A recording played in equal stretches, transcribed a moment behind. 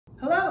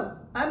Hello,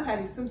 I'm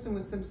Patty Simpson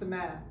with Simpson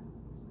Math.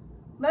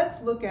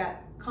 Let's look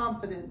at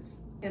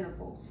confidence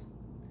intervals.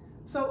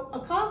 So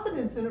a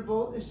confidence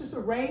interval is just a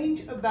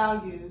range of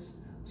values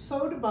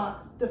so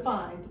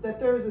defined that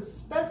there is a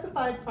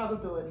specified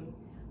probability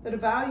that a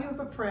value of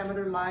a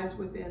parameter lies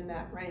within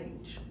that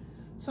range.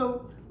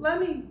 So let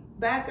me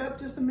back up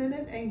just a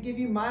minute and give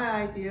you my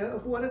idea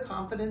of what a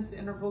confidence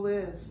interval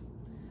is.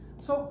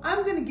 So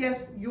I'm going to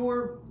guess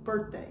your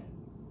birthday.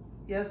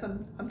 Yes,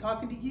 I'm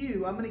talking to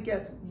you. I'm going to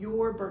guess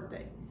your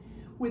birthday.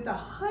 With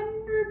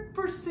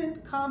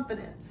 100%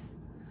 confidence,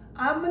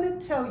 I'm going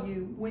to tell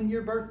you when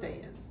your birthday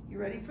is. You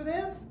ready for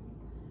this?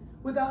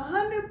 With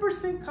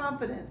 100%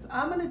 confidence,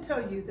 I'm going to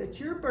tell you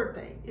that your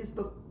birthday is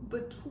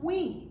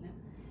between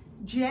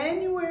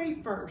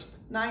January 1st,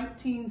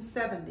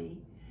 1970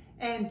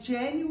 and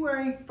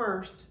January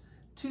 1st,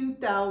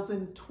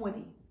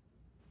 2020.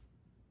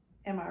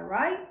 Am I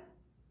right?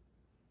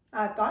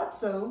 I thought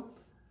so.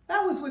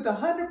 That was with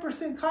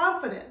 100%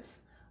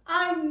 confidence.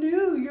 I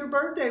knew your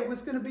birthday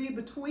was going to be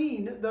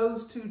between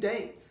those two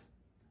dates.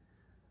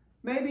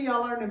 Maybe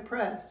y'all aren't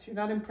impressed. You're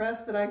not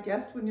impressed that I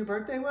guessed when your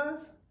birthday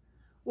was?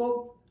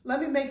 Well,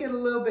 let me make it a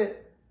little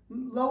bit,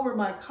 lower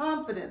my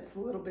confidence a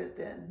little bit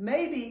then.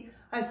 Maybe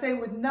I say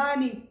with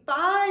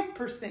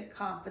 95%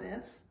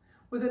 confidence,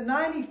 with a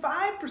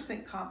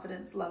 95%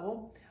 confidence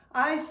level,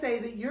 I say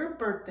that your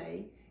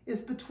birthday is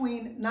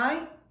between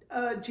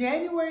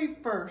January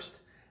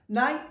 1st,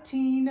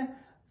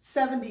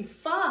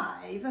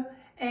 1975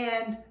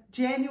 and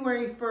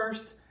January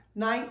 1st,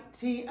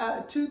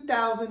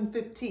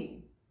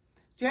 2015.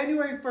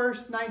 January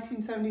 1st,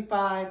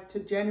 1975 to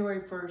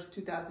January 1st,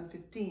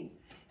 2015.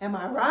 Am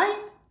I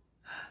right?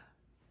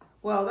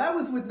 Well, that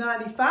was with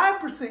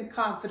 95%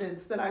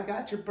 confidence that I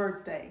got your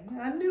birthday.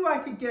 I knew I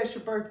could guess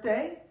your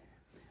birthday.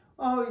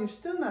 Oh, you're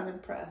still not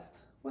impressed.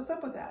 What's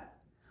up with that?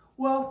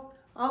 Well,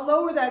 I'll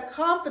lower that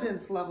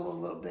confidence level a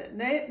little bit.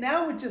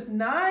 Now with just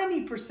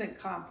 90%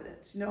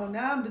 confidence, now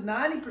I'm to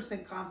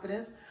 90%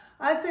 confidence.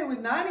 I say with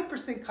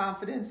 90%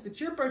 confidence that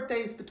your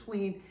birthday is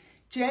between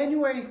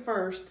January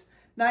 1st,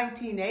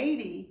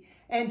 1980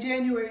 and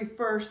January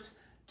 1st,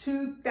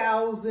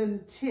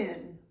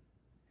 2010.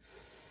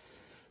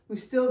 We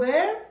still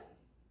there?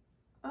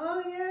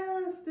 Oh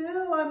yeah,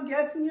 still, I'm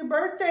guessing your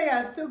birthday.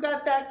 I still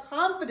got that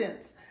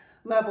confidence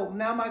level.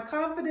 Now my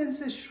confidence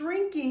is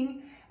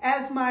shrinking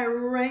as my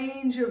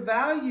range of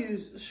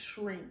values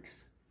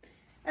shrinks.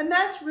 And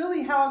that's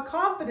really how a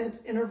confidence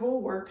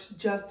interval works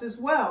just as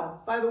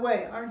well. By the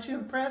way, aren't you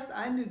impressed?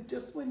 I knew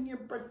just when your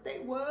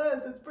birthday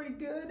was. That's pretty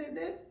good, isn't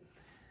it?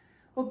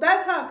 Well,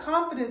 that's how a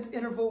confidence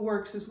interval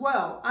works as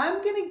well.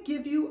 I'm going to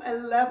give you a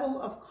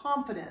level of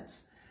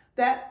confidence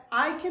that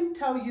I can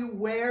tell you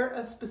where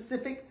a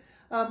specific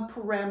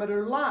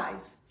parameter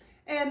lies.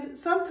 And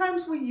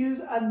sometimes we use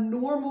a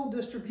normal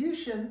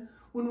distribution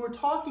when we're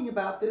talking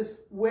about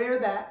this, where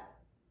that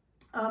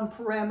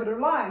parameter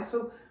lies.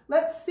 So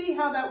let's see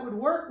how that would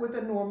work with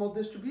a normal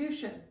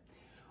distribution.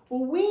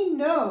 Well, we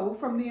know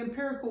from the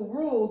empirical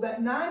rule that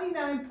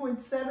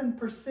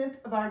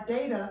 99.7% of our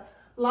data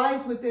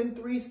lies within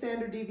 3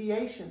 standard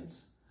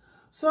deviations.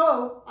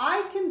 So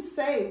I can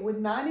say with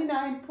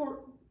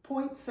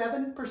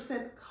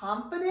 99.7%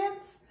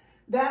 confidence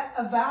that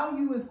a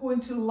value is going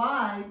to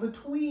lie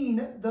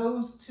between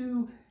those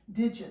two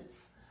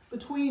digits,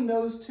 between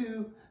those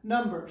two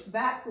numbers.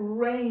 That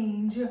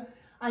range,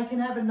 I can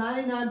have a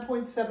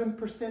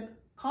 99.7%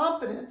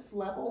 confidence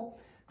level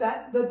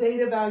that the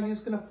data value is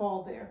going to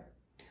fall there.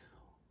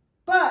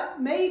 But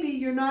maybe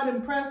you're not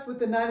impressed with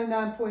the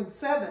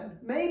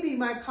 99.7. Maybe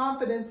my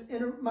confidence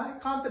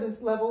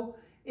level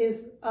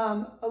is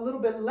a little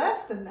bit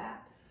less than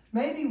that.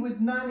 Maybe with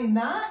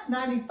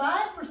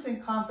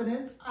 95%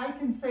 confidence, I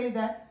can say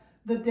that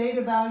the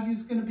data value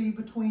is going to be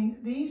between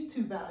these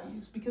two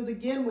values. Because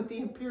again, with the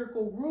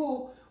empirical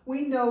rule,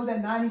 we know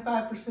that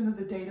 95% of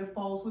the data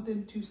falls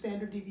within 2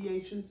 standard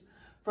deviations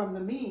from the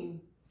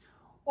mean.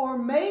 Or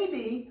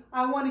maybe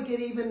I want to get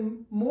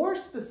even more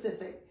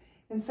specific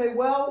and say,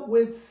 well,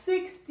 with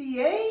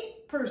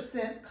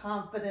 68%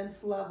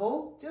 confidence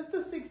level, just a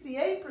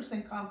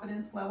 68%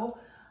 confidence level,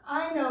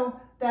 I know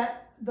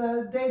that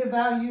the data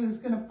value is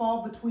going to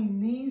fall between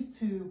these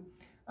two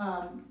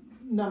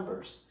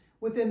numbers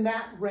within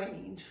that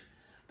range.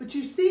 But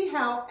you see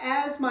how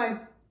as my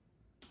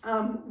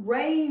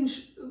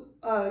range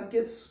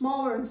gets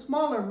smaller and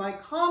smaller, my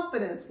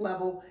confidence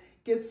level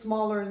gets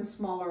smaller and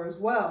smaller as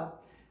well.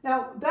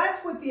 Now,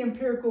 that's with the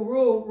empirical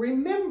rule.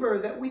 Remember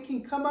that we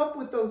can come up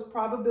with those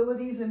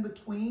probabilities in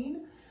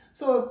between.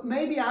 So if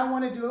maybe I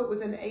want to do it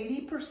with an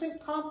 80%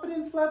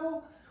 confidence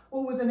level,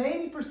 well, with an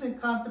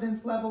 80%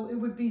 confidence level, it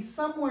would be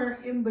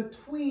somewhere in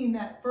between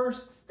that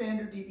first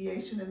standard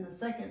deviation and the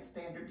second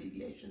standard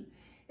deviation.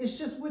 It's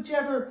just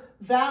whichever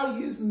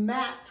values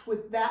match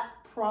with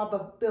that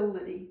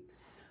probability.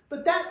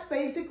 But that's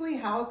basically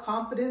how a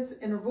confidence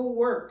interval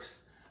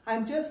works.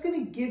 I'm just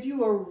going to give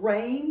you a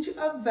range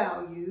of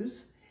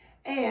values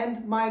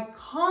and my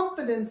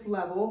confidence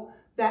level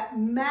that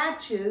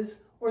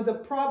matches, or the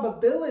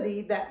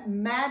probability that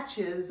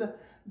matches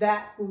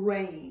that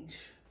range.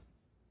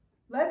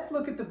 Let's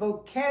look at the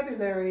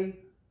vocabulary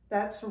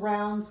that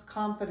surrounds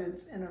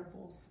confidence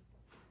intervals.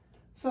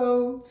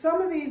 So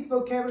some of these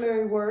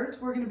vocabulary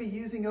words we're going to be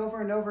using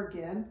over and over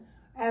again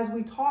as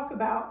we talk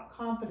about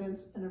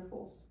confidence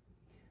intervals.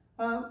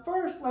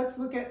 First, let's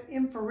look at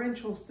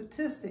inferential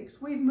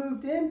statistics. We've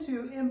moved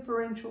into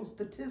inferential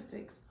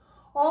statistics.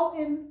 All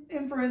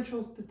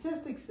inferential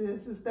statistics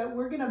is that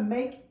we're going to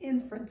make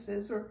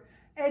inferences or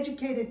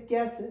educated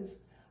guesses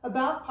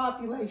about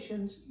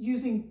populations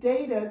using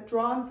data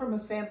drawn from a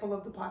sample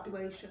of the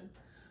population.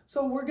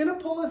 So we're going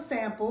to pull a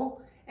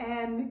sample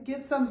and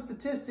get some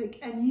statistic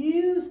and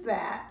use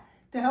that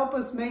to help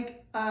us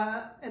make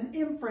an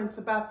inference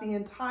about the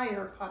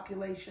entire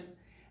population.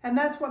 And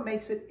that's what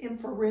makes it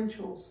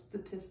inferential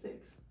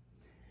statistics.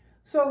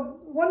 So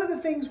one of the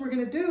things we're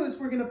going to do is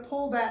we're going to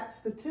pull that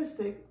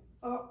statistic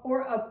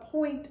or a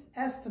point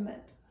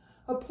estimate.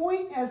 A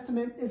point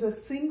estimate is a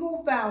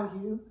single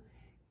value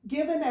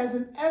given as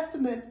an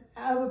estimate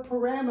of a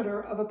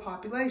parameter of a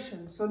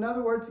population. So in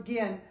other words,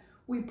 again,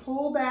 we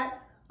pull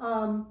that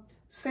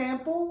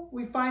sample,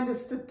 we find a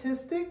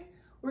statistic.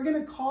 We're going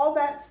to call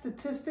that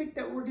statistic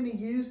that we're going to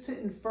use to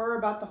infer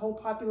about the whole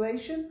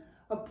population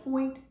a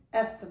point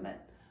estimate.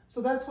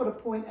 So that's what a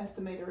point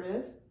estimator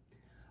is.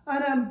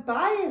 An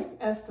unbiased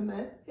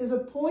estimate is a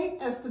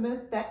point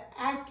estimate that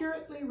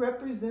accurately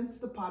represents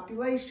the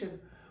population.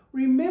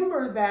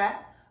 Remember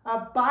that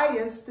a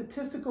bias,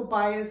 statistical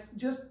bias,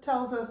 just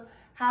tells us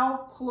how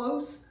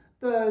close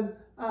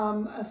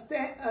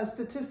a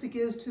statistic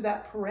is to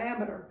that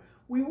parameter.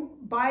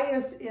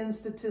 Bias in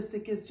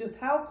statistic is just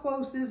how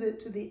close is it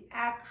to the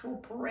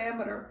actual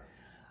parameter.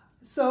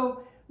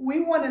 So we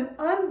want an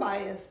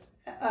unbiased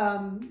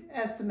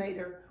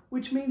estimator,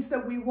 which means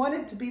that we want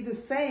it to be the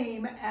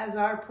same as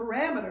our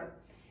parameter.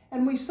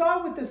 And we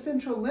saw with the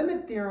central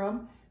limit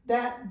theorem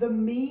that the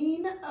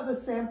mean of a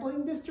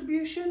sampling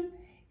distribution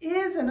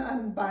is an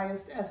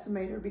unbiased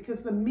estimator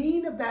because the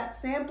mean of that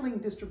sampling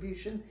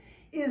distribution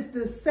is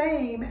the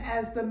same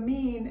as the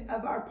mean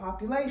of our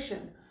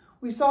population.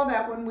 We saw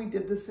that when we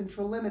did the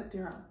central limit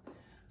theorem.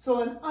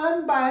 So an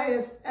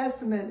unbiased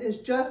estimate is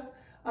just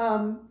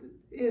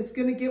is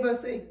going to give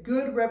us a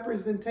good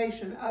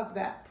representation of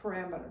that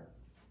parameter.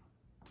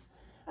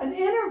 An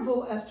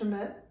interval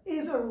estimate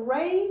is a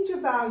range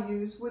of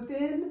values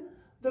within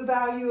the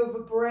value of a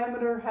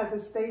parameter has a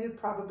stated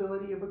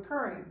probability of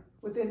occurring,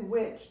 within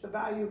which the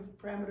value of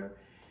a parameter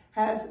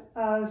has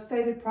a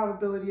stated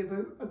probability of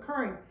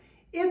occurring.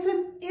 It's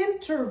an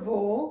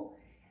interval,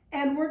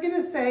 and we're going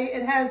to say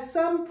it has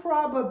some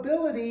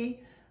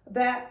probability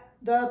that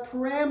the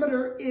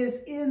parameter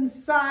is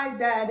inside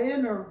that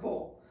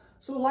interval.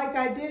 So like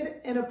I did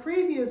in a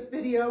previous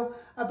video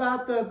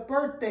about the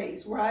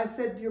birthdays, where I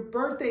said your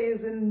birthday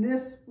is in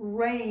this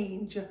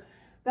range.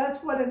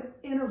 That's what an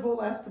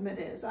interval estimate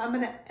is. I'm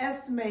going to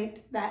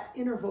estimate that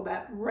interval,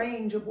 that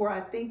range of where I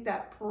think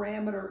that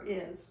parameter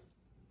is.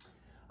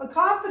 A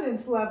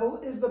confidence level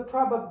is the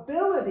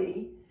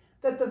probability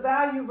that the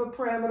value of a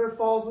parameter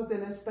falls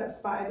within a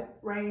specified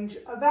range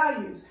of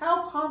values.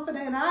 How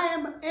confident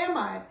am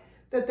I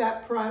that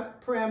that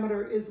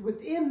parameter is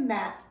within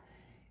that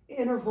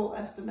interval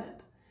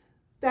estimate?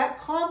 That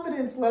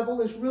confidence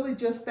level is really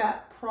just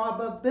that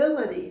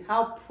probability.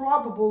 How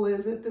probable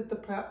is it that the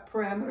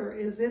parameter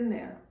is in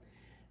there?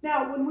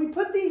 Now, when we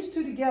put these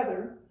two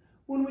together,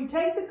 when we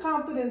take the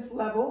confidence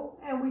level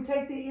and we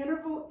take the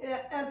interval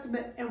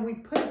estimate and we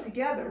put it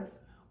together,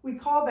 we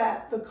call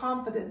that the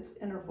confidence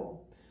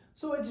interval.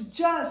 So it's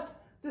just,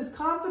 this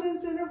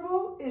confidence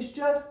interval is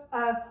just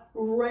a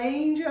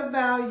range of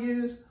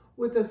values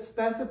with a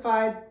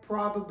specified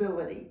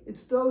probability.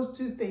 It's those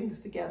two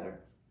things together.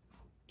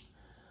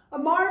 A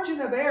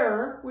margin of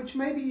error, which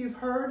maybe you've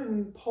heard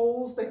in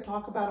polls, they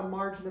talk about a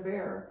margin of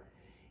error,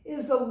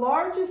 is the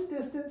largest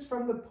distance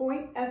from the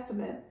point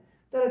estimate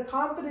that a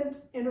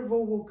confidence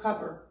interval will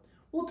cover.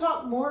 We'll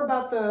talk more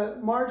about the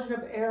margin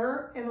of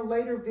error in a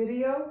later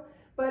video,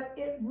 but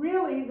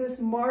this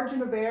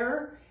margin of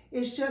error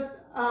is just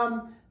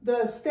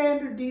the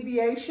standard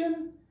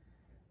deviation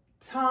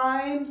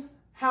times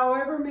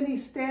however many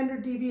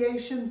standard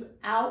deviations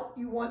out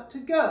you want to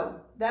go.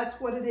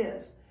 That's what it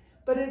is.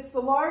 But it's the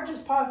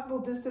largest possible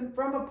distance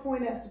from a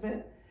point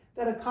estimate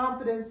that a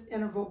confidence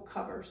interval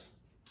covers.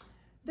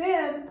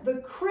 Then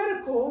the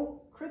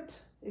critical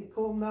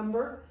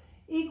number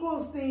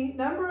equals the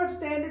number of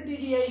standard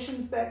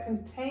deviations that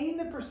contain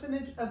the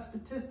percentage of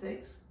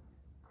statistics.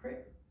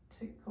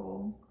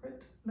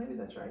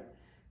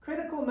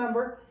 Critical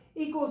number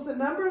equals the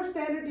number of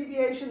standard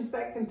deviations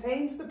that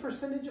contains the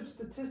percentage of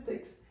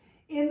statistics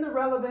in the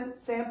relevant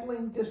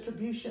sampling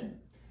distribution.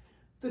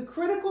 The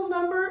critical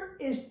number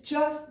is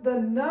just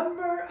the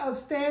number of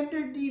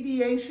standard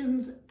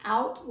deviations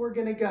out we're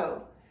going to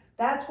go.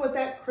 That's what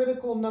that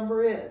critical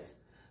number is.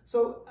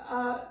 So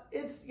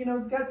it's,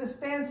 got this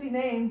fancy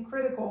name,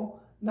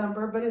 critical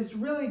number, but it's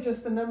really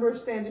just the number of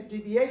standard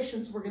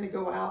deviations we're going to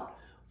go out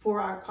for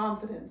our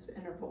confidence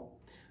interval.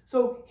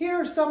 So here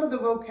are some of the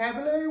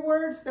vocabulary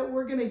words that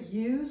we're going to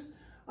use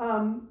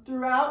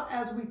throughout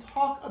as we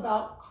talk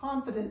about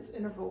confidence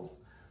intervals.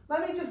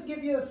 Let me just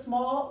give you a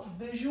small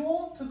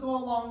visual to go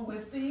along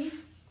with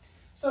these.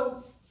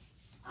 So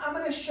I'm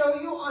going to show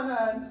you on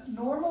a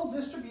normal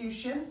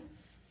distribution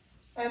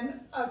and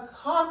a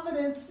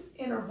confidence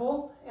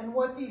interval and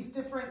what these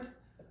different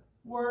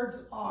words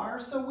are.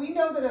 So we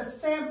know that a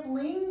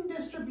sampling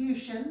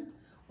distribution,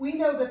 we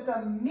know that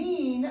the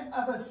mean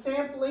of a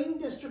sampling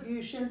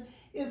distribution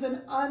is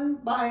an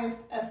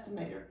unbiased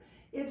estimator.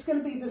 It's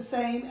going to be the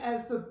same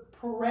as the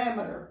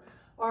parameter.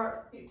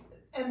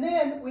 And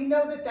then we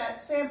know that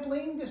that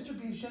sampling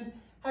distribution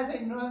has a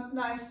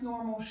nice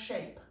normal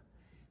shape.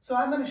 So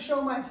I'm going to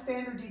show my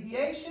standard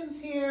deviations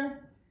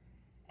here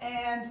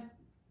and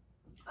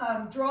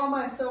draw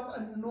myself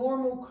a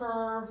normal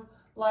curve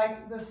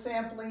like the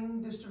sampling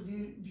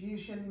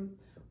distribution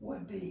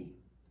would be.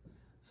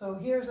 So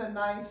here's a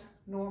nice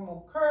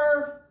normal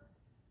curve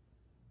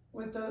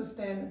with those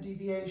standard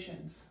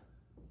deviations.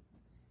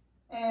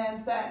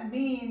 And that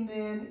mean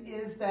then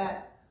is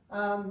that,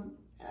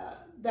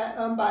 that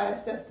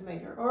unbiased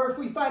estimator. Or if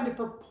we find a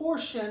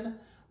proportion,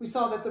 we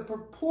saw that the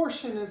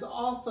proportion is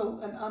also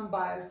an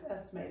unbiased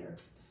estimator.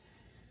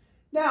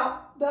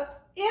 Now, the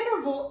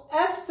interval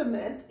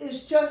estimate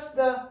is just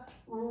the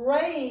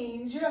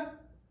range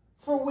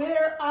for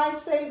where I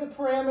say the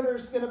parameter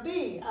is going to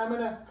be. I'm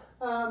going to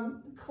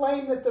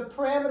claim that the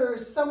parameter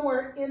is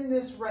somewhere in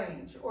this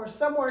range or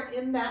somewhere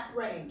in that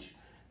range.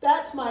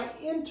 That's my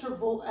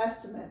interval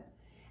estimate.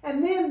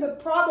 And then the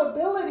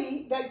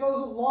probability that goes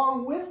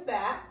along with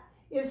that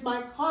is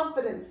my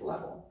confidence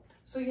level.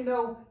 So, you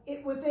know,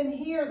 within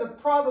here, the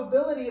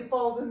probability it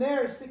falls in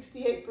there is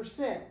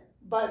 68%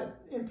 by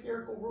the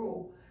empirical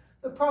rule.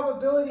 The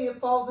probability it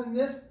falls in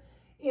this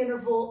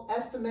interval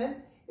estimate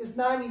is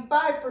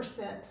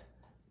 95%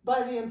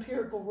 by the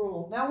empirical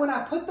rule. Now, when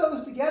I put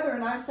those together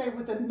and I say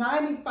with a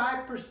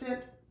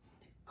 95%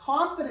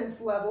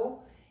 confidence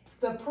level,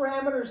 the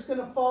parameter is going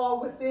to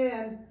fall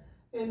within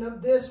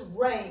this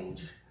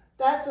range.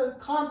 That's a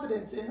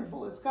confidence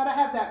interval. It's got to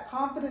have that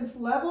confidence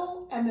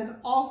level and then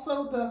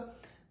also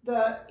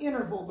the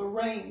interval, the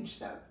range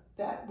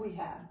that we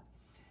have.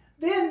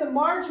 Then the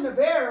margin of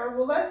error,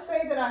 well, let's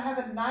say that I have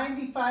a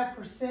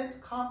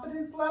 95%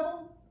 confidence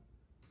level.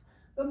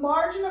 The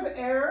margin of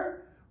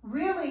error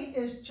really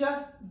is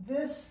just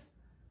this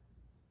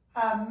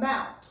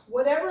amount.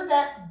 Whatever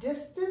that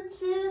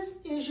distance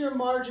is your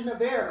margin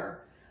of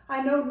error.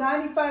 I know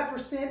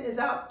 95% is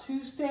out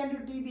 2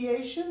 standard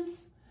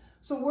deviations.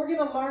 So we're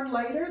going to learn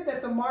later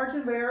that the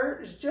margin of error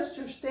is just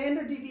your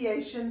standard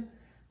deviation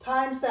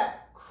times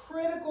that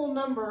critical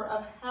number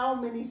of how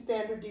many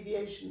standard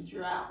deviations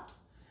you're out.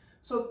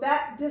 So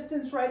that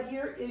distance right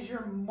here is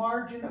your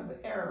margin of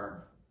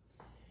error.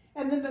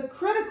 And then the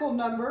critical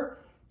number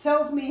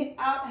tells me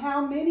out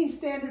how many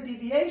standard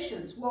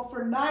deviations. Well,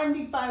 for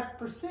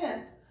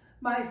 95%,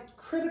 my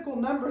critical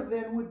number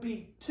then would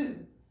be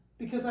 2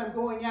 because I'm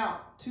going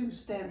out 2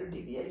 standard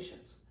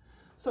deviations.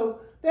 So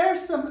there's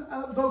some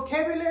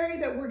vocabulary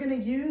that we're going to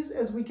use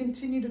as we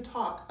continue to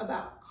talk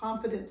about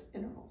confidence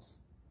intervals.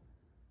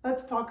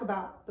 Let's talk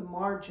about the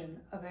margin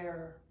of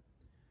error.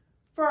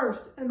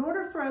 First, in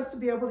order for us to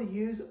be able to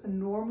use a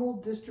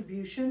normal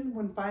distribution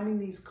when finding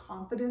these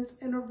confidence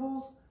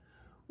intervals,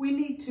 we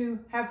need to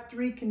have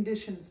 3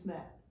 conditions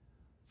met.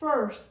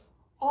 First,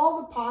 all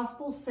the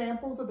possible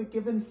samples of a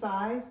given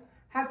size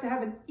have to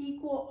have an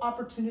equal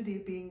opportunity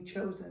of being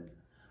chosen.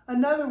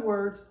 In other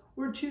words,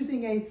 we're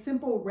choosing a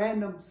simple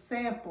random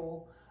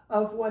sample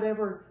of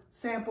whatever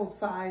sample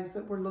size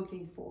that we're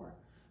looking for.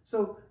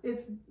 So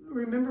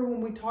remember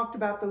when we talked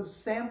about those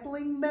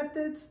sampling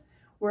methods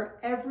where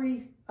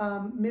every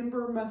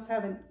member must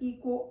have an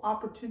equal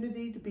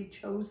opportunity to be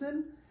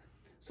chosen?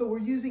 So we're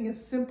using a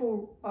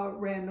simple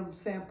random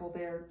sample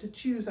there to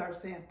choose our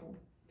sample.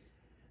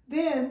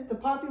 Then the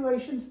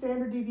population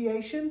standard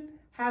deviation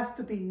has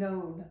to be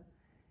known.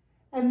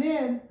 And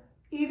then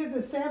either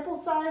the sample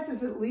size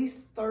is at least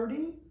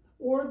 30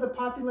 or the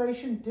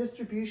population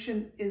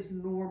distribution is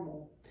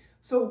normal.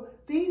 So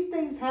these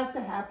things have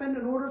to happen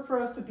in order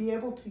for us to be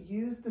able to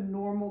use the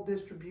normal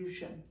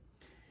distribution.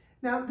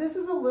 Now, this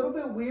is a little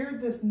bit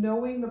weird, this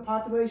knowing the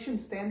population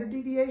standard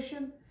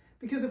deviation,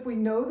 because if we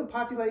know the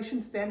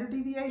population standard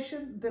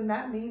deviation, then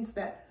that means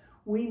that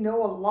we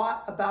know a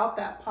lot about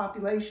that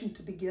population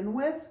to begin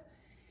with.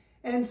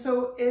 And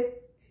so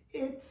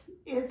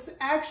it's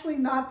actually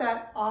not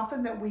that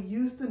often that we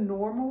use the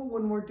normal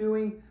when we're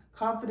doing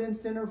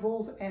confidence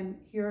intervals and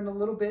here in a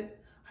little bit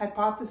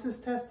hypothesis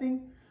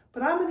testing.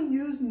 But I'm going to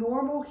use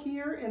normal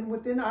here and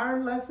within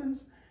our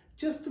lessons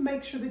just to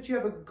make sure that you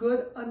have a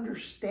good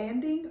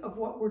understanding of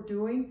what we're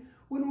doing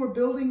when we're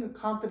building a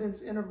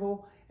confidence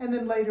interval and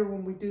then later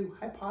when we do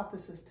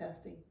hypothesis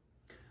testing.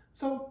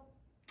 So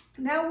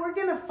now we're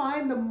going to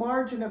find the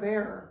margin of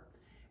error.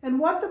 And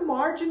what the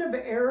margin of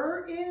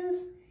error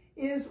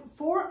is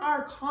for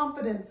our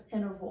confidence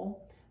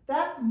interval,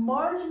 that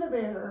margin of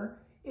error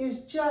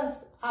is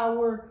just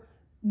our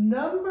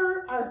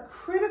number, our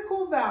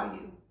critical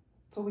value.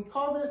 So we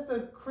call this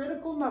the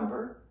critical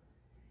number.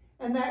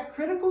 And that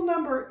critical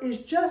number is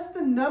just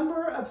the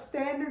number of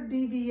standard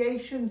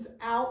deviations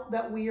out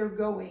that we are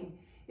going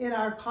in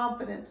our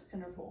confidence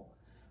interval.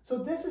 So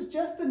this is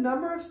just the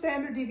number of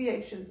standard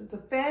deviations. It's a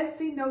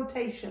fancy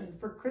notation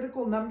for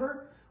critical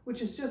number,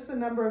 which is just the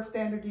number of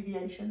standard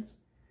deviations,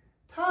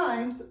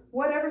 times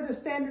whatever the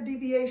standard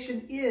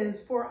deviation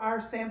is for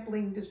our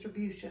sampling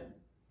distribution.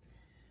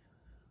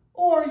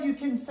 Or you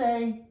can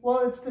say,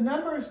 well, it's the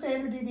number of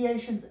standard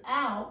deviations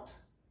out,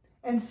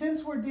 and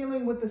since we're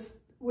dealing with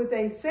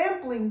a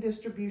sampling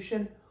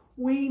distribution,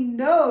 we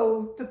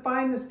know to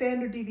find the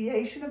standard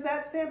deviation of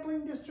that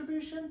sampling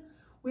distribution,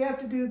 we have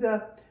to do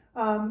the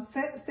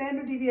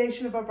standard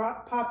deviation of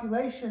our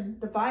population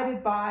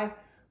divided by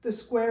the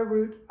square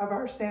root of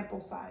our sample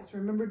size.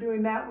 Remember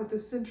doing that with the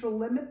central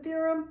limit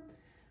theorem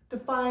to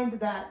find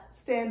that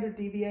standard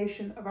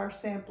deviation of our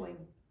sampling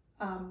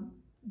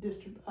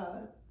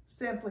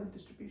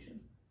distribution.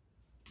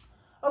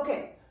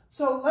 Okay,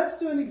 so let's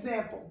do an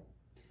example.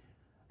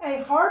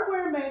 A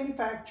hardware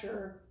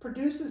manufacturer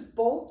produces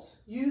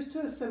bolts used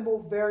to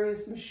assemble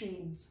various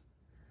machines.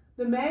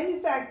 The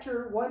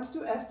manufacturer wants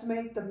to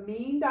estimate the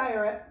mean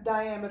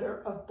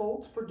diameter of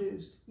bolts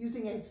produced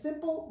using a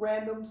simple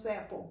random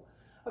sample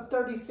of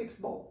 36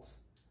 bolts.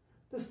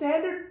 The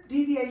standard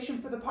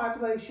deviation for the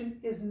population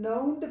is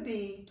known to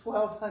be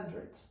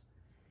 1200ths.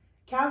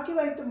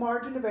 Calculate the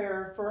margin of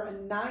error for a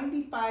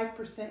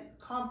 95%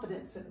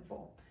 confidence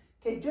interval.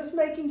 Okay, just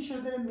making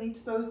sure that it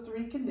meets those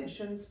three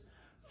conditions.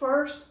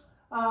 First,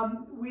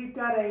 we've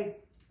got a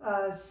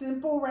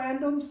simple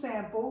random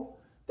sample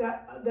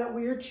that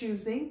we are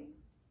choosing.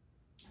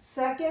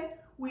 Second,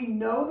 we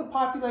know the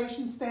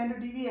population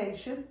standard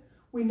deviation.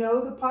 We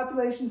know the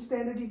population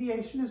standard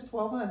deviation is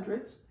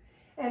 1200ths.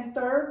 And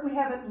third, we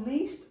have at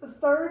least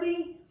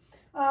 30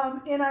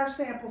 in our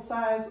sample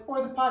size,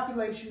 or the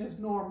population is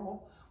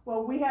normal.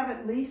 Well, we have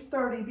at least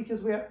 30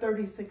 because we have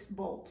 36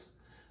 bolts.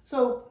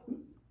 So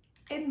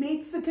it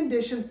meets the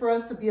condition for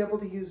us to be able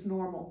to use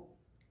normal.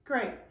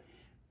 Great.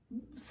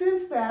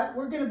 Since that,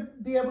 we're going to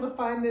be able to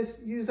find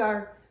this, use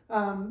our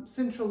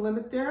central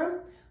limit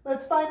theorem.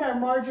 Let's find our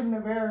margin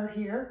of error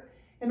here.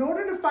 In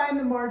order to find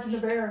the margin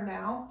of error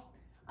now,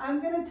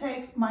 I'm going to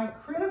take my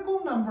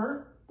critical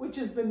number, which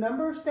is the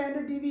number of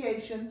standard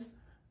deviations,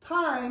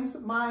 times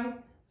my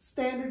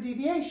standard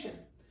deviation.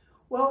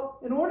 Well,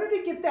 in order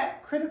to get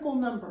that critical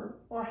number,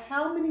 or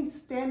how many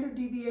standard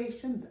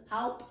deviations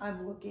out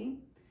I'm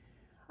looking,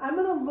 I'm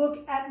going to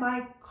look at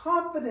my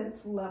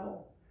confidence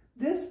level.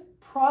 This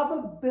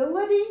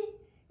probability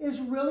is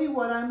really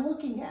what I'm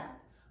looking at.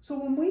 So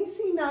when we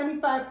see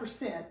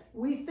 95%,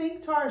 we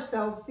think to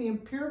ourselves the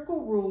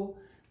empirical rule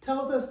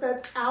tells us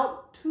that's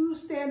out 2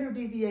 standard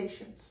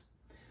deviations.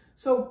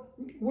 So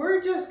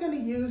we're just going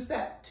to use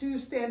that 2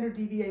 standard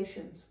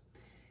deviations.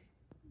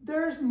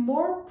 There's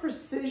more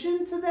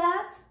precision to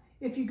that.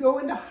 If you go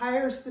into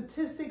higher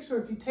statistics,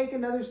 or if you take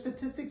another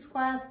statistics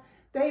class,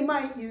 they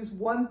might use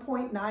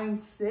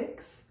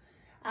 1.96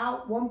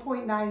 out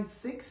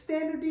 1.96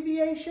 standard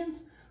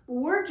deviations. But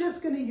we're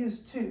just going to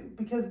use 2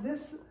 because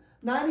this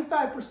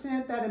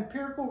 95%, that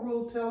empirical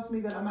rule tells me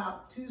that I'm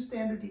out 2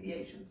 standard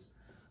deviations.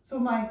 So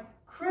my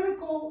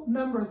critical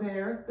number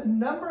there, the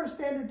number of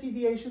standard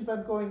deviations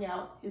I'm going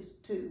out, is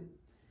 2.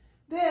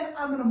 Then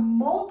I'm going to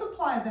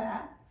multiply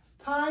that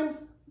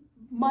times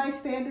my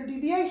standard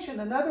deviation.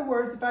 In other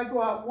words, if I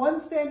go out 1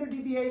 standard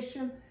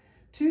deviation,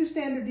 2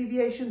 standard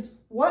deviations,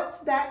 what's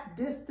that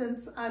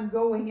distance I'm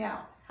going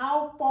out?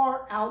 How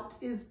far out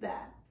is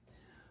that?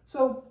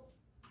 So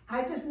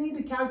I just need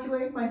to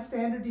calculate my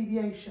standard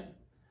deviation.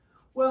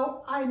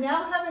 Well, I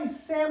now have a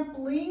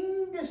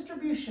sampling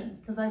distribution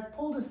because I've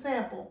pulled a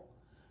sample.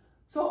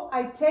 So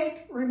I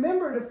take,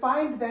 remember to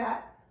find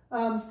that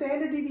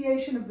standard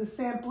deviation of the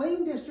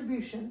sampling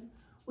distribution,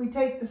 we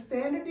take the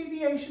standard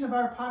deviation of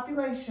our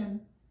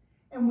population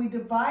and we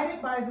divide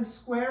it by the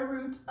square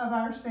root of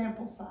our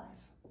sample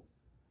size.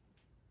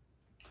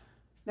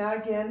 Now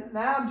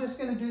I'm just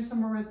going to do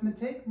some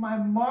arithmetic. My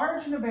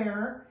margin of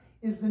error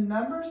is the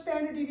number of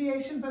standard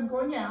deviations I'm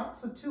going out,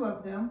 so 2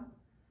 of them,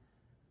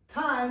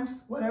 times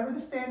whatever the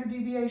standard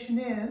deviation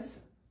is.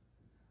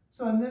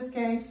 So in this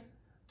case,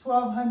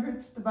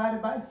 1200ths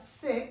divided by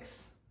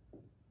 6.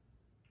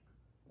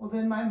 Well,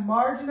 then my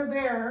margin of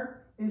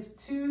error is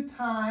 2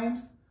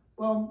 times,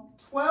 well,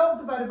 12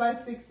 divided by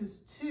 6 is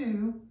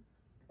 2,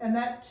 and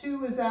that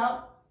 2 is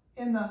out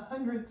in the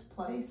hundredths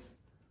place.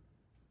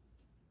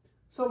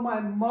 So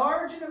my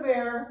margin of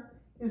error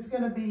is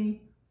going to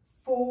be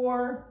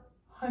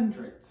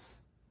 400ths.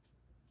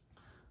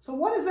 So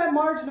what does that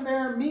margin of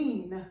error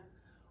mean?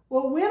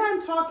 Well, when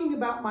I'm talking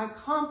about my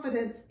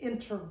confidence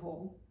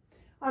interval,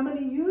 I'm going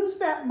to use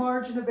that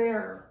margin of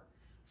error.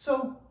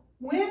 So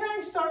when I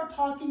start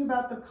talking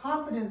about the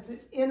confidence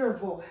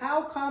interval,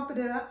 how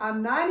confident,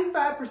 I'm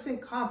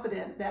 95%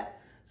 confident that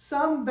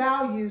some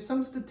value,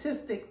 some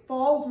statistic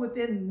falls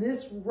within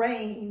this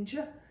range,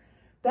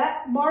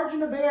 that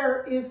margin of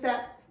error is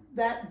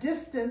that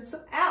distance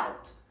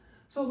out.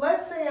 So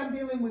let's say I'm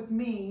dealing with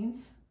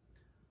means.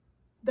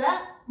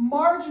 that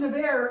margin of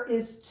error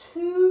is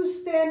 2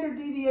 standard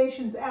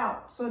deviations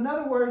out. So in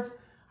other words,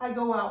 I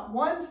go out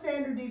 1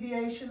 standard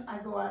deviation, I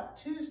go out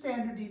 2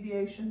 standard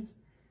deviations.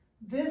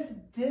 This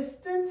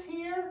distance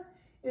here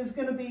is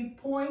going to be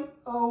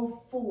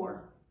 0.04.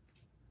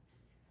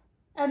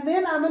 And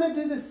then I'm going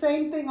to do the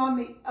same thing on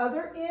the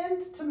other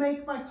end to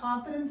make my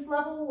confidence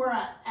level where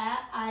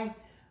I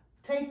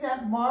take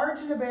that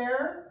margin of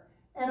error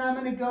and I'm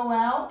going to go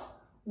out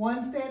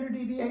 1 standard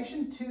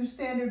deviation, 2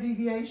 standard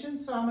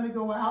deviations. So I'm going to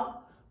go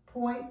out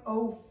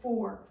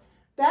 0.04.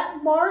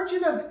 That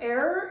margin of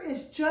error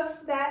is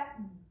just that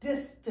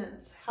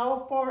distance.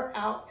 How far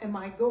out am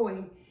I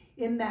going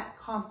in that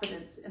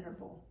confidence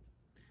interval?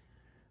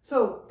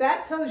 So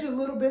that tells you a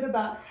little bit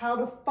about how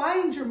to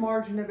find your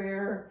margin of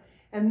error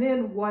and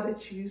then what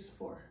it's used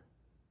for.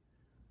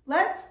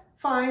 Let's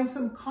find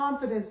some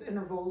confidence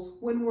intervals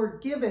when we're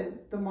given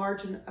the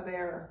margin of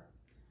error.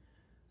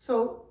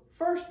 So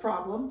first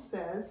problem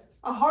says,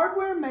 a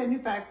hardware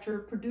manufacturer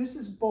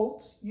produces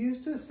bolts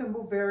used to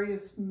assemble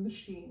various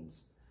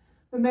machines.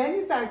 The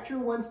manufacturer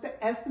wants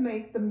to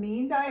estimate the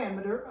mean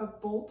diameter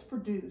of bolts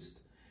produced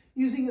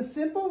using a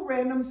simple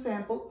random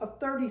sample of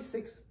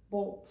 36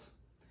 bolts.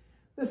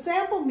 The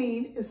sample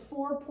mean is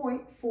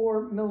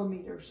 4.4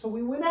 millimeters. So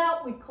we went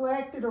out, we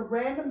collected a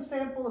random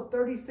sample of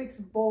 36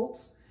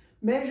 bolts,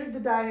 measured the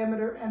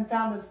diameter, and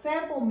found a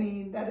sample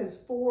mean that is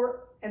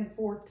 4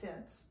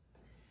 4/10.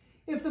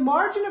 If the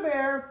margin of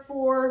error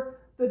for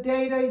the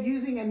data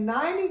using a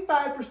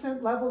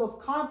 95% level of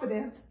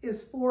confidence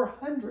is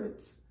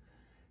 4/100,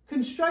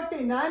 construct a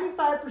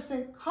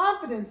 95%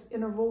 confidence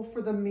interval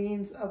for the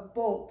means of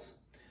bolts.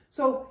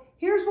 So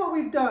here's what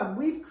we've done.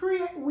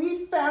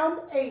 We've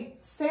found a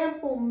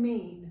sample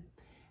mean.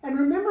 And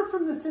remember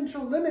from the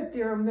central limit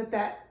theorem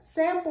that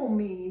sample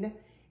mean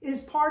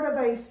is part of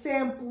a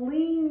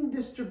sampling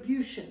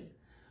distribution.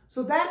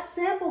 So that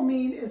sample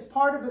mean is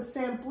part of a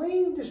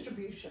sampling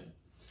distribution.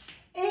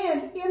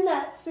 And in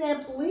that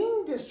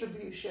sampling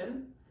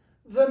distribution,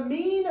 the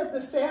mean of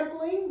the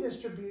sampling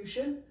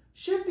distribution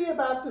should be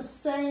about the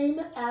same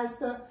as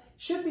the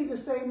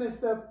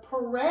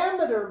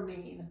parameter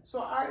mean,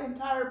 so our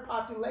entire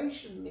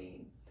population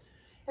mean.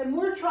 And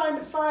we're trying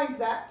to find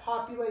that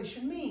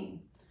population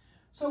mean.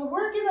 So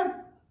we're going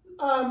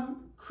to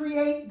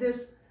create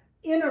this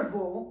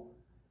interval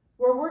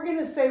where we're going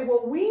to say,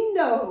 well, we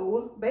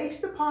know,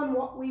 based upon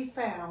what we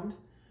found,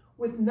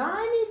 with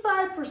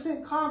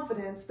 95%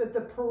 confidence that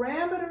the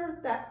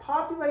parameter, that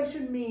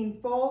population mean,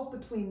 falls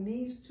between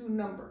these two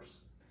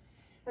numbers.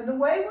 And the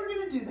way we're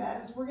going to do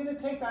that is we're going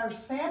to take our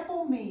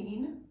sample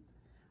mean,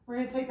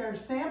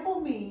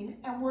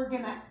 and we're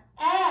going to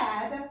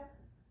add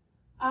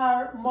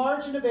our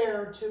margin of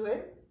error to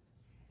it.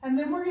 And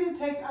then we're going to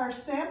take our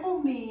sample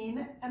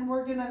mean and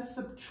we're going to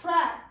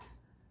subtract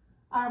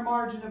our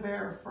margin of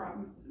error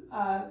from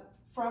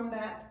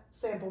that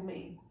sample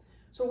mean.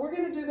 So we're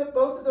going to do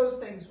both of those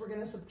things. We're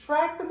going to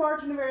subtract the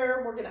margin of error,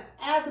 and we're going to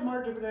add the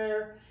margin of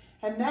error,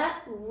 and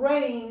that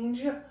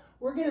range,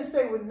 we're going to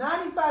say with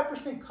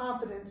 95%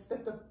 confidence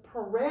that the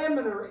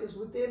parameter is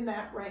within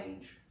that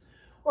range.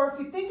 Or if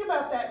you think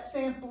about that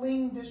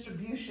sampling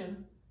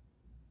distribution,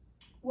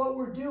 what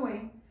we're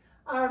doing,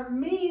 our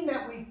mean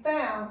that we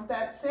found,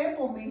 that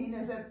sample mean,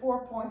 is at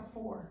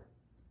 4.4.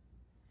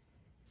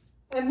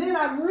 And then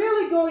I'm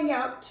really going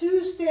out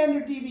 2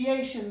 standard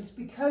deviations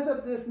because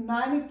of this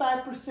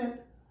 95%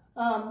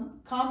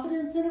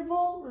 confidence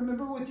interval.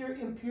 Remember with your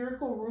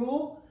empirical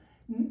rule,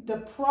 the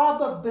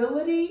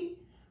probability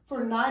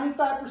for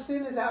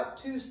 95% is out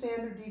 2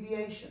 standard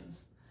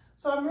deviations.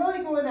 So I'm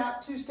really going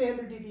out 2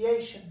 standard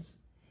deviations.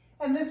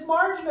 And this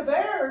margin of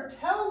error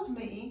tells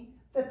me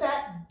that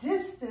that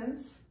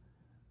distance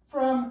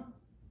from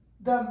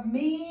the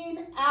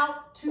mean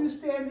out 2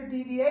 standard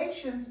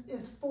deviations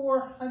is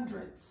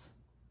 4/100.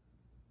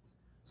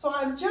 So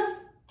I'm just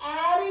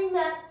adding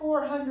that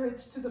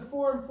 4/100 to the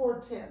 4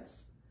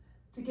 4/10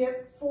 to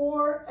get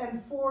 4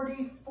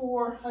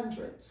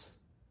 44/100.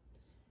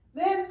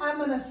 Then I'm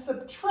going to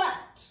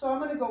subtract. So I'm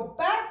going to go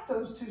back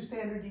those 2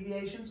 standard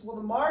deviations. Well,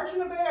 the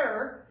margin of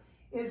error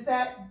is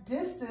that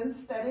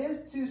distance that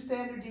is 2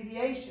 standard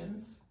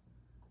deviations.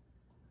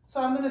 So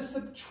I'm going to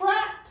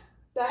subtract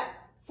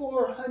that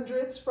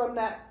 4/100 from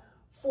that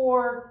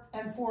 4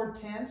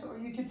 4/10, or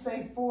you could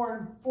say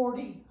 4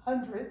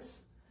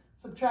 40/100.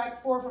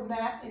 Subtract 4 from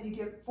that and you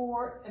get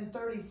 4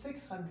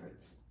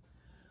 36/100.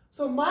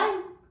 So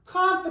my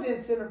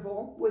confidence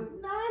interval with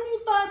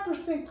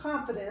 95%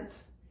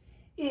 confidence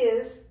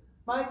is,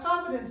 my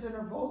confidence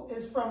interval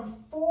is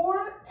from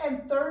 4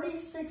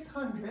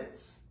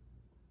 36/100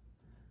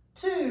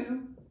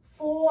 to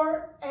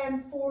 4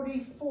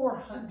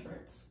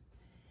 44/100.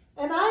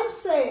 And I'm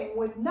saying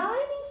with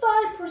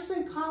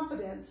 95%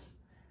 confidence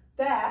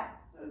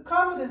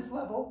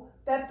level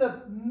that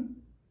the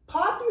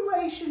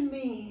population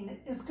mean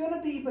is going to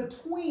be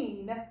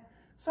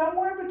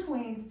somewhere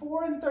between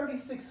 4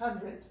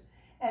 36/100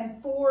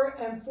 and 4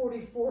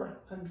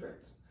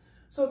 44/100.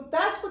 So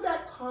that's what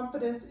that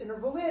confidence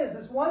interval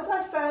is once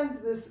I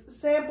find this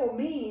sample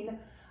mean,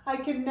 I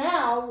can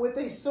now, with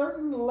a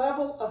certain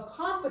level of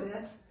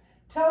confidence,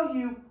 tell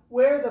you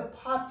where the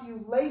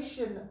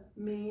population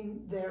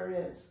mean there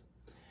is.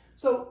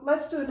 So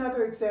let's do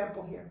another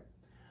example here.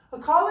 A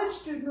college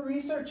student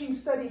researching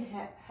study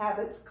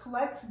habits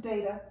collects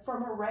data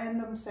from a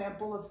random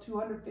sample of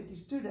 250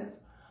 students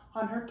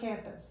on her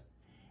campus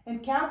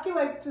and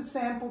calculates a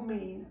sample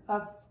mean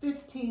of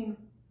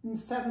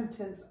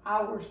 15.7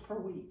 hours per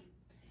week.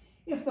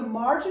 If the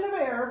margin of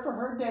error for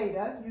her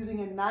data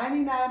using a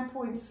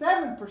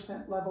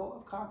 99.7% level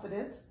of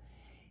confidence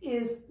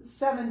is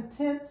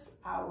 0.7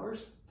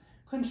 hours,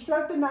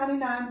 construct a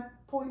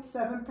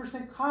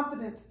 99.7%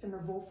 confidence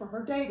interval for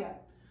her data.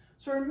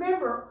 So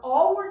remember,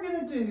 all we're going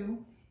to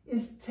do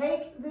is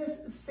take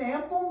this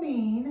sample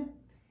mean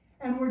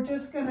and we're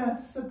just going to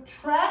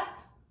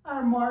subtract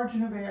our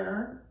margin of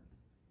error,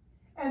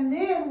 and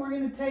then we're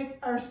going to take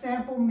our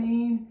sample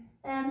mean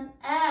and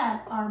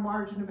add our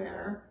margin of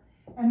error,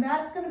 and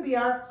that's going to be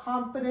our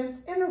confidence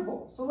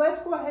interval. So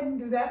let's go ahead and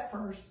do that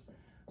first.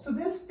 So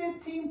this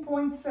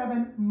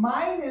 15.7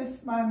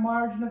 minus my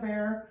margin of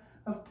error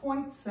of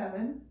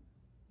 0.7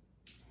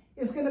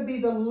 is going to be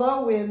the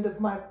low end of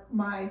my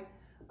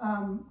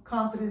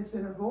confidence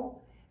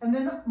interval. And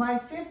then my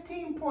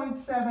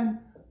 15.7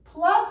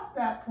 plus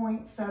that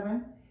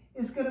 0.7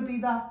 is going to be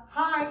the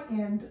high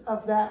end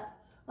of that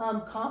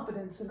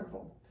confidence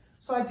interval.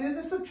 So I do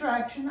the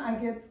subtraction, I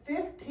get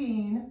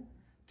 15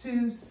 to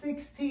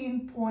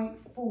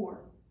 16.4.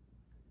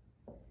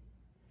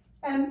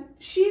 And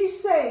she's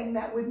saying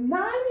that with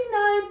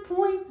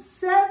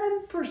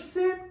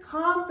 99.7%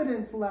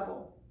 confidence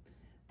level,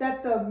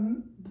 that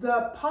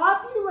the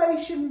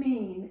population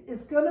mean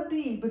is going to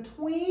be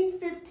between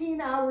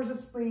 15 hours of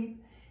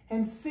sleep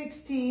and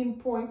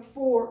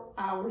 16.4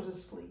 hours of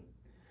sleep.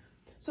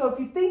 So if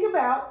you think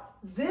about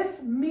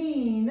this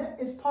mean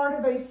is part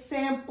of a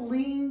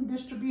sampling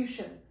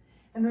distribution.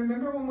 And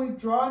remember, when we've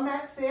drawn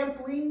that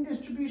sampling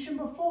distribution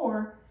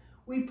before,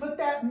 we put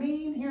that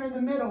mean here in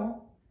the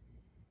middle.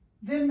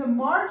 Then the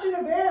margin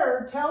of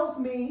error tells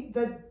me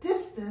the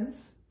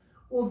distance.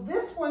 Well,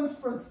 this one's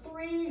for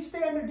 3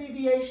 standard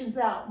deviations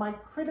out. My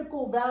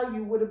critical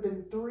value would have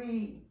been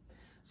 3.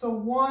 So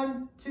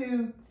 1,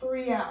 2,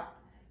 3 out.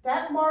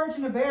 That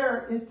margin of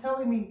error is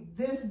telling me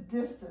this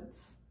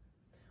distance,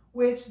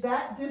 which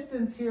that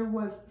distance here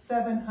was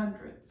 7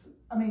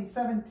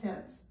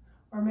 tenths.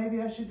 Or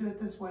maybe I should do it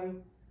this way.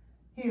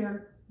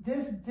 Here,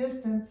 this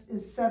distance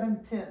is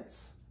 7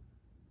 tenths.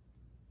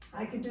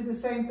 I could do the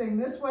same thing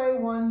this way,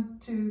 1,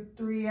 2,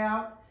 3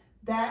 out.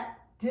 That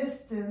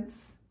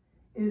distance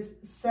is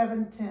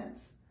 7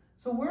 tenths.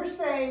 So we're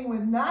saying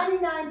with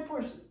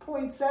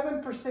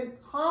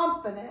 99.7%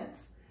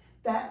 confidence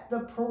that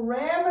the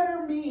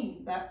parameter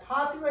mean, that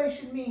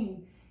population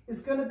mean,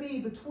 is going to be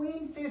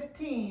between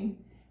 15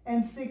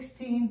 and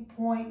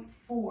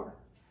 16.4,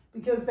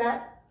 because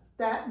that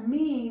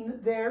mean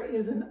there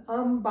is an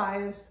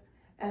unbiased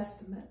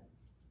estimate.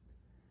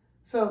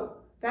 So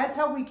that's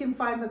how we can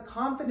find the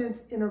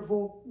confidence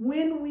interval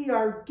when we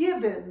are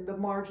given the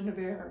margin of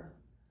error.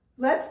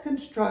 Let's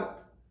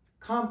construct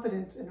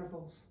confidence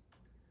intervals.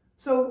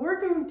 So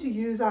we're going to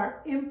use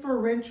our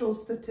inferential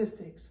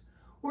statistics.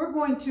 We're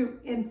going to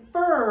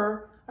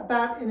infer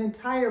about an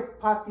entire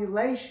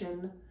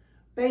population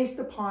based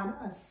upon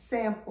a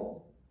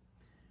sample.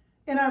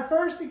 In our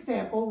first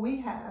example,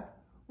 we have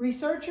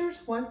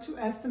researchers want to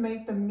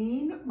estimate the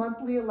mean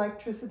monthly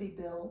electricity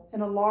bill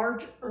in a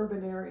large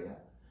urban area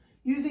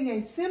using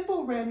a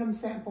simple random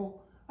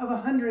sample of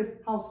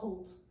 100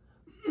 households.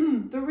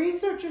 The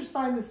researchers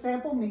find the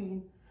sample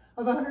mean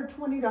of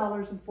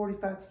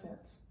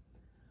 $120.45.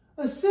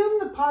 Assume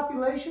the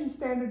population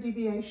standard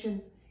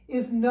deviation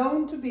is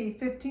known to be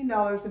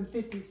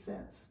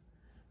 $15.50.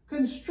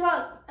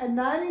 Construct a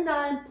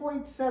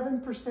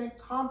 99.7%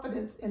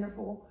 confidence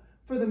interval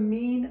for the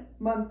mean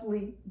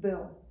monthly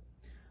bill.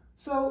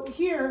 So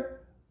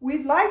here,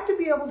 we'd like to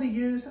be able to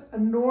use a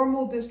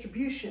normal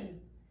distribution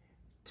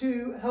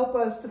to help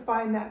us to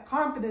find that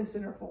confidence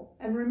interval.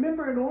 And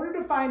remember, in order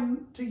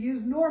to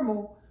use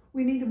normal,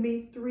 we need to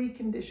meet 3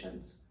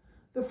 conditions.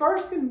 The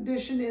first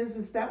condition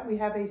is that we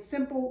have a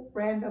simple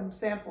random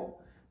sample,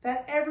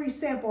 that every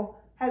sample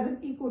has an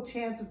equal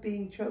chance of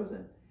being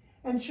chosen.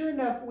 And sure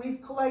enough,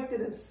 we've collected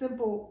a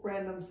simple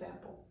random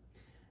sample.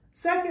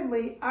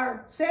 Secondly,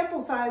 our sample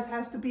size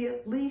has to be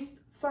at least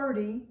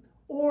 30,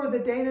 or the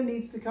data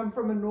needs to come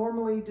from a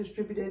normally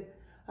distributed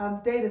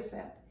data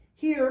set.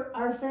 Here,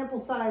 our sample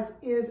size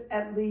is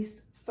at least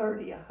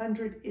 30.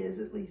 100 is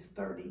at least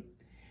 30.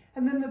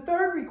 And then the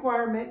third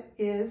requirement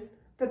is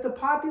that the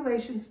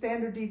population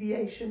standard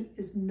deviation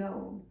is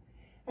known.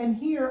 And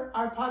here,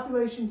 our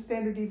population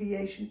standard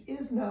deviation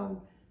is known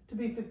to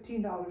be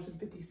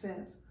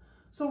 $15.50.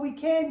 So we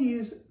can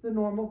use the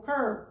normal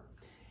curve.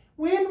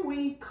 When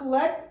we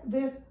collect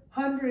this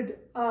 100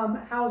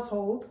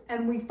 households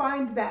and we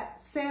find that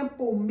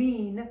sample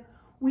mean,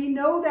 we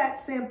know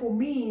that sample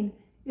mean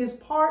is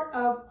part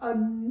of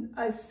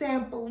a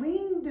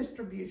sampling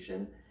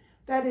distribution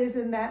that is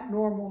in that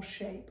normal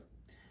shape.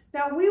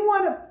 Now we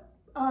want to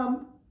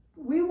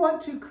we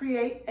want to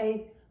create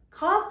a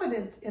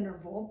confidence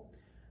interval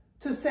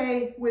to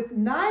say with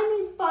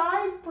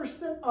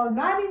 95% or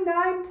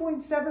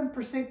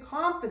 99.7%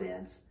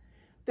 confidence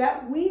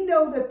that we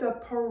know that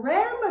the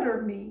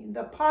parameter mean,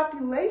 the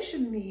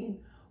population mean,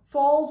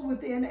 falls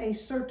within a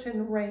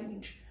certain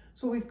range.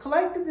 So we've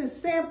collected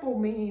this sample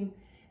mean,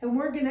 and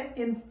we're going to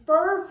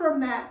infer from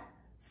that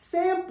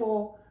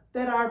sample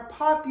that our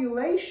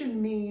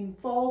population mean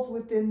falls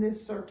within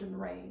this certain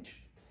range.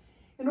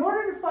 In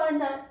order to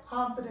find that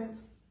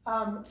confidence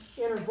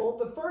interval,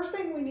 the first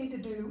thing we need to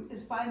do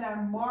is find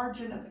our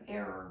margin of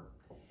error.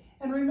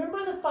 And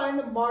remember, to find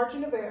the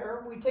margin of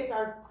error, we take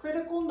our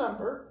critical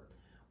number,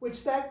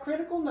 which that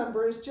critical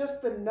number is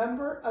just the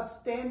number of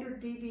standard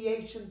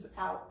deviations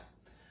out.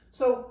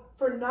 So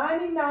for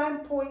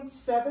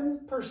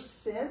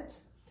 99.7%,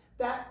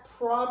 that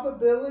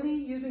probability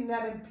using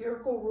that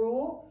empirical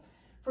rule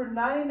for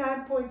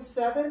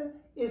 99.7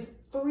 is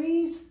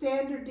 3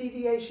 standard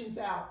deviations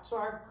out. So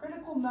our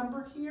critical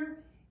number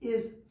here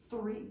is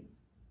 3.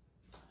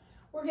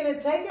 We're going to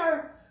take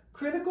our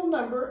critical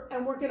number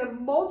and we're going to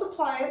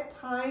multiply it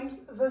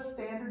times the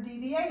standard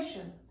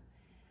deviation.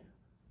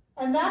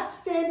 And that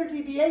standard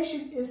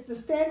deviation is the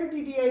standard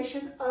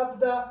deviation of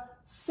the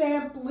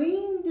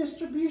sampling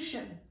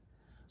distribution.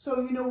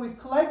 So, you know, we've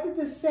collected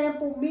this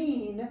sample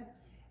mean,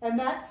 and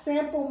that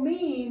sample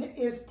mean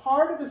is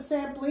part of a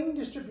sampling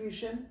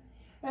distribution,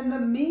 and the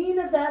mean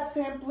of that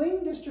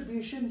sampling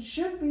distribution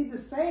should be the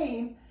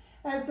same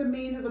as the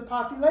mean of the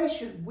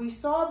population. We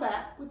saw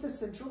that with the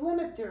central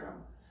limit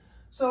theorem.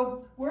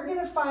 So we're going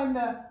to find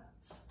the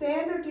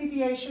standard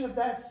deviation of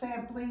that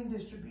sampling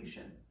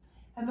distribution.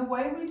 And the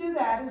way we do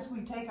that is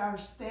we take our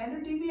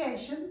standard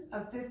deviation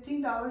of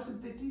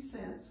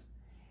 $15.50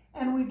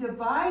 and we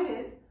divide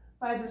it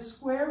by the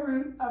square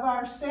root of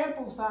our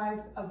sample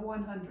size of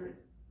 100.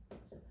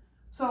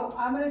 So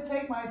I'm going to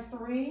take my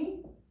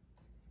 3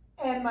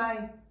 and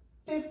my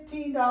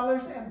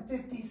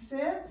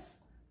 $15.50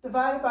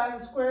 divided by the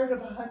square root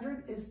of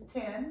 100 is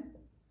 10.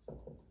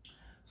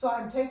 So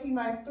I'm taking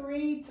my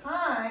 3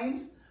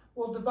 times,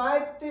 we'll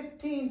divide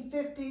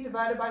 1550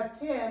 divided by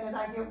 10, and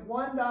I get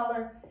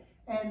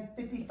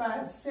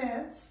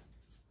 $1.55.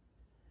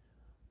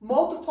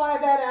 Multiply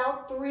that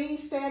out 3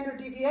 standard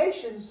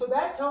deviations. So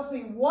that tells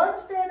me 1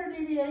 standard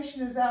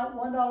deviation is out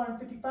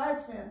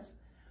 $1.55,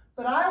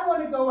 but I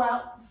want to go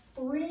out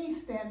 3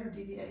 standard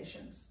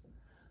deviations.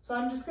 So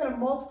I'm just going to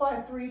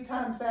multiply 3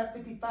 times that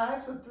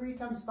 55. So 3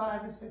 times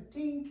 5 is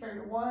 15, carry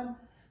a 1.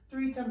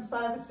 3 times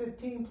 5 is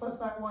 15, plus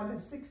my 1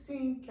 is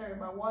 16, carry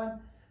my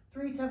 1.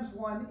 3 times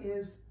 1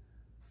 is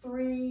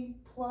 3,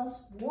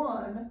 plus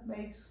 1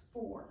 makes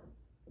 4.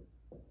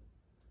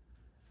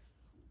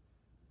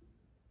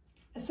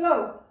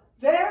 So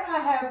there I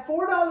have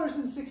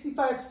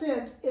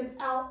 $4.65 is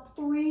out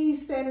 3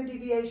 standard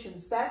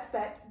deviations. That's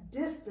that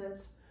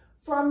distance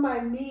from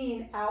my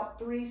mean out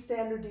 3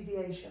 standard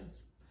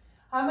deviations.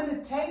 I'm going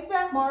to take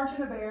that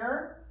margin of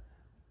error,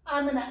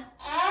 I'm going to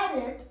add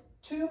it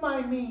to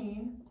my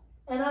mean,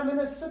 and I'm going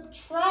to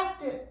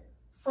subtract it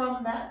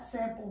from that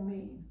sample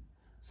mean.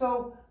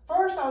 So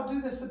first I'll do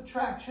the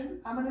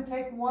subtraction. I'm going to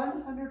take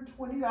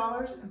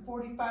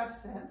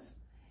 $120.45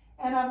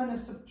 and I'm going to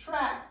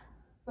subtract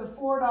the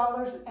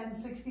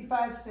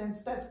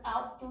 $4.65 that's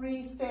out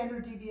 3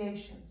 standard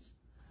deviations.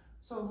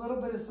 So a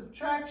little bit of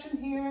subtraction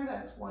here,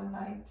 that's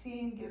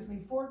 119, gives me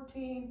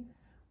 14,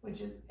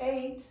 which is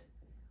 8,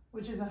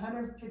 which is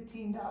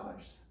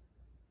 $115.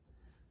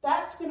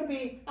 That's going to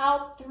be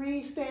out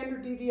 3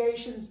 standard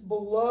deviations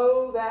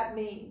below that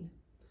mean.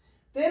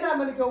 Then I'm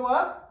going to go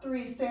up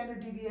 3 standard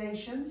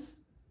deviations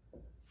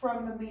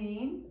from the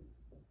mean.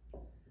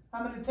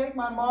 I'm going to take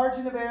my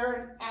margin of error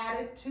and add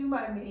it to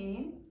my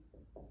mean.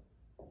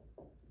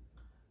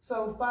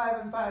 So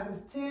 5 and 5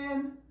 is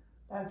 10.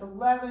 That's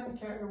 11.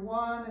 Carry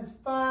 1 is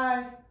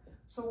 5.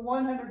 So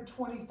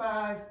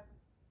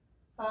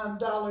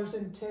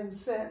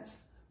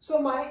 $125.10. So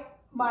my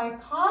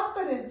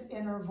confidence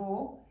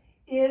interval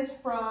is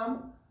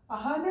from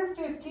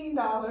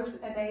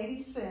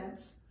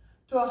 $115.80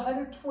 to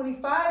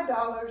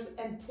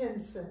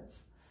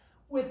 $125.10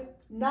 with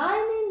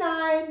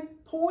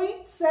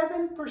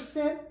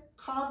 99.7%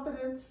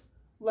 confidence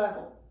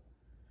level.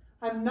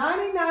 I'm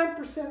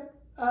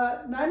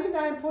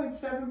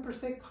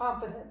 99.7%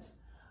 confidence.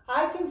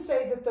 I can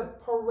say that the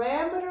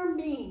parameter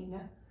mean,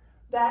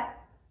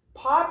 that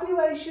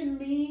population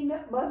mean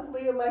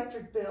monthly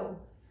electric bill,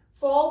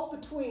 falls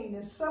between,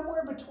 is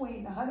somewhere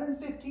between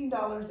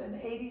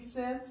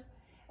 $115.80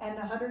 and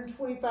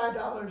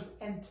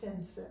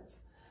 $125.10.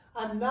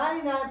 I'm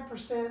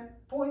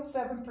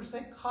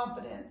 99.7%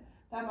 confident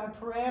that my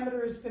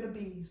parameter is going to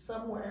be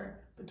somewhere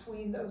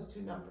between those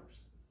 2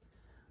 numbers.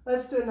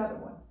 Let's do another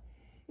one.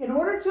 In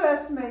order to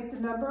estimate the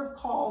number of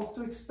calls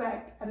to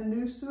expect at a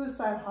new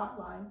suicide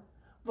hotline,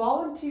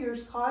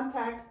 volunteers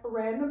contact a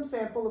random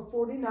sample of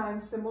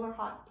 49 similar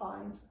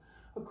hotlines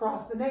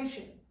across the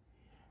nation.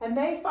 And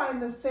they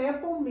find the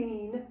sample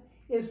mean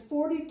is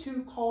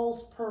 42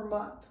 calls per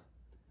month.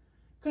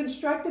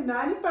 Construct a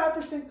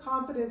 95%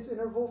 confidence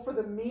interval for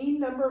the mean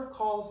number of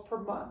calls per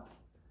month.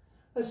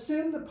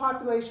 Assume the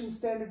population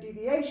standard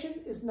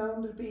deviation is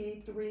known to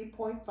be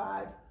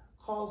 3.5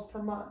 calls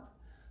per month.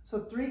 So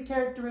 3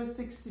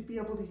 characteristics to be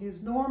able to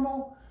use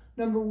normal.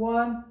 Number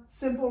 1,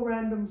 simple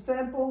random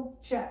sample,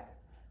 check.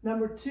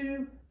 Number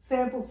 2,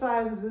 sample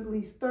size is at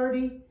least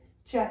 30,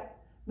 check.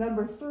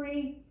 Number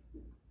 3,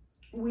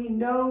 we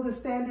know the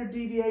standard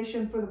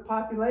deviation for the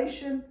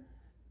population,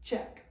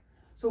 check.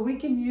 So we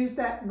can use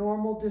that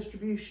normal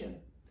distribution.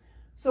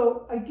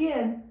 So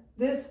again,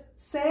 this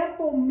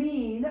sample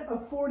mean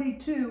of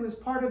 42 is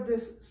part of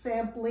this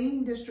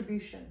sampling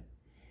distribution.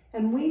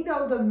 And we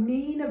know the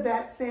mean of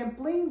that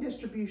sampling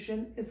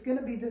distribution is going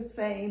to be the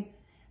same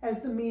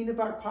as the mean of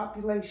our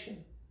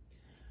population.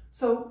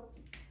 So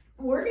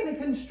we're going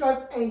to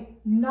construct a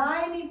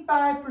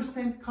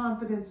 95%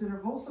 confidence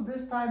interval. So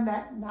this time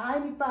that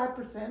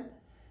 95%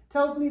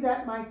 tells me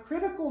that my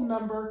critical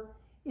number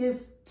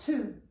is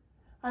 2.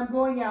 I'm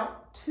going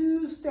out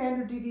 2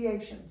 standard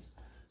deviations.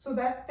 So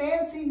that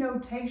fancy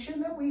notation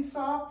that we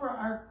saw for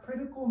our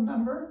critical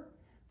number,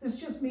 this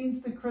just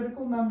means the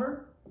critical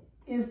number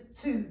is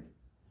 2.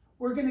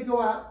 We're going to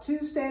go out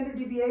 2 standard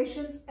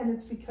deviations, and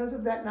it's because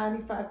of that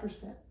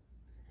 95%.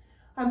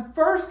 I'm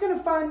first going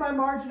to find my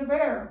margin of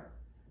error.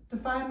 To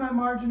find my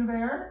margin of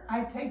error,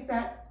 I take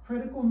that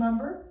critical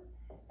number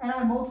and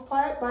I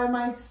multiply it by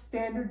my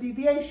standard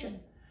deviation.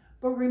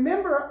 But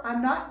remember,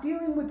 I'm not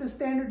dealing with the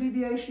standard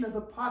deviation of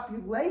the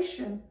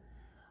population.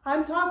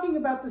 I'm talking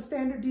about the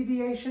standard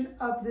deviation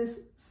of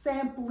this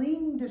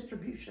sampling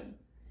distribution.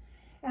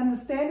 And the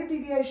standard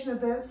deviation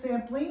of that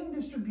sampling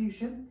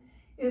distribution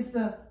is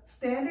the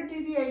standard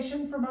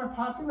deviation from our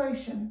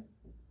population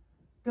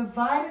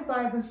divided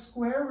by the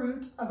square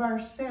root of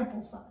our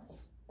sample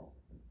size.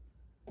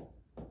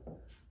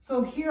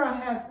 So here I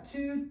have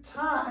 2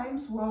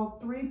 times,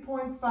 well,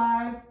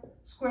 3.5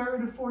 square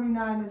root of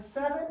 49 is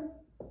 7.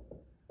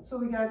 So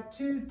we got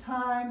 2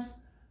 times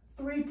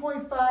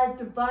 3.5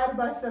 divided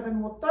by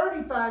 7. Well,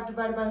 35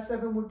 divided by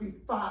 7 would be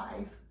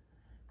 5.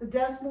 The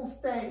decimal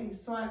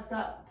stays, so I've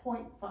got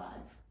 0.5.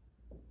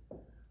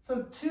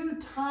 So 2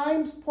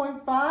 times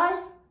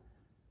 0.5,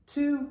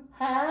 2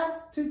 halves,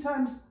 2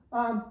 times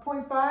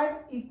 0.5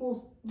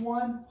 equals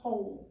 1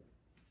 whole.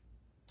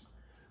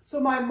 So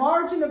my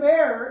margin of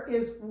error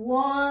is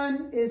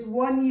 1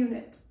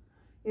 unit,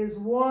 is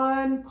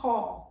 1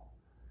 call.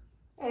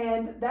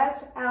 And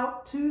that's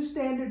out 2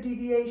 standard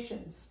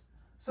deviations.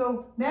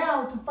 So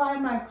now to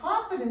find my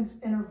confidence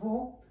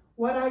interval,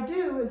 what I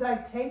do is I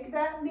take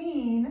that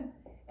mean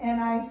and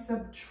I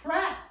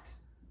subtract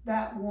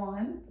that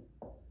 1.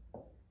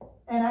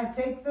 And I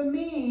take the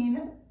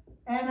mean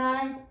and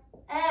I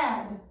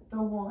add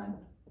the 1.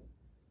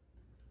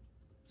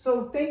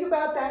 So think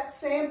about that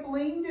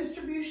sampling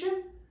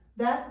distribution.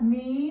 That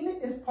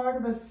mean is part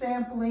of a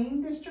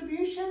sampling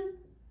distribution.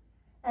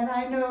 And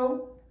I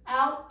know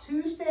out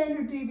 2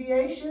 standard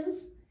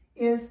deviations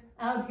is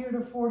out here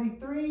to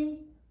 43.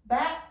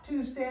 Back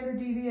 2 standard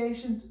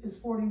deviations is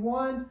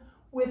 41.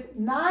 With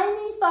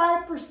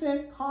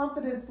 95%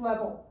 confidence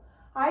level,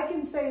 I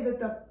can say that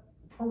the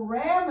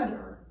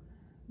parameter,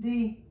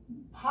 the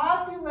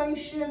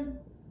population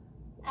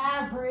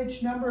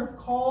average number of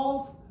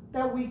calls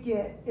that we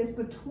get is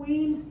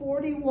between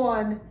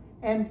 41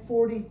 and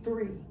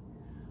 43.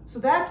 So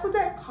that's what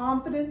that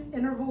confidence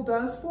interval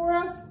does for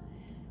us.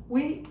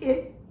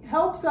 It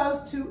helps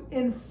us to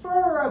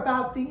infer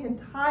about the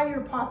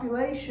entire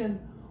population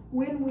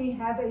when we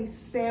have a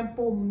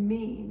sample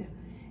mean.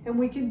 And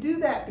we can do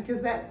that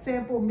because that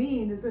sample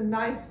mean is a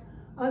nice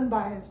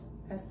unbiased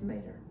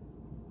estimator.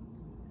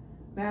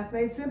 Math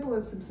Made Simple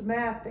is Simpson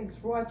Math. Thanks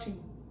for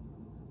watching.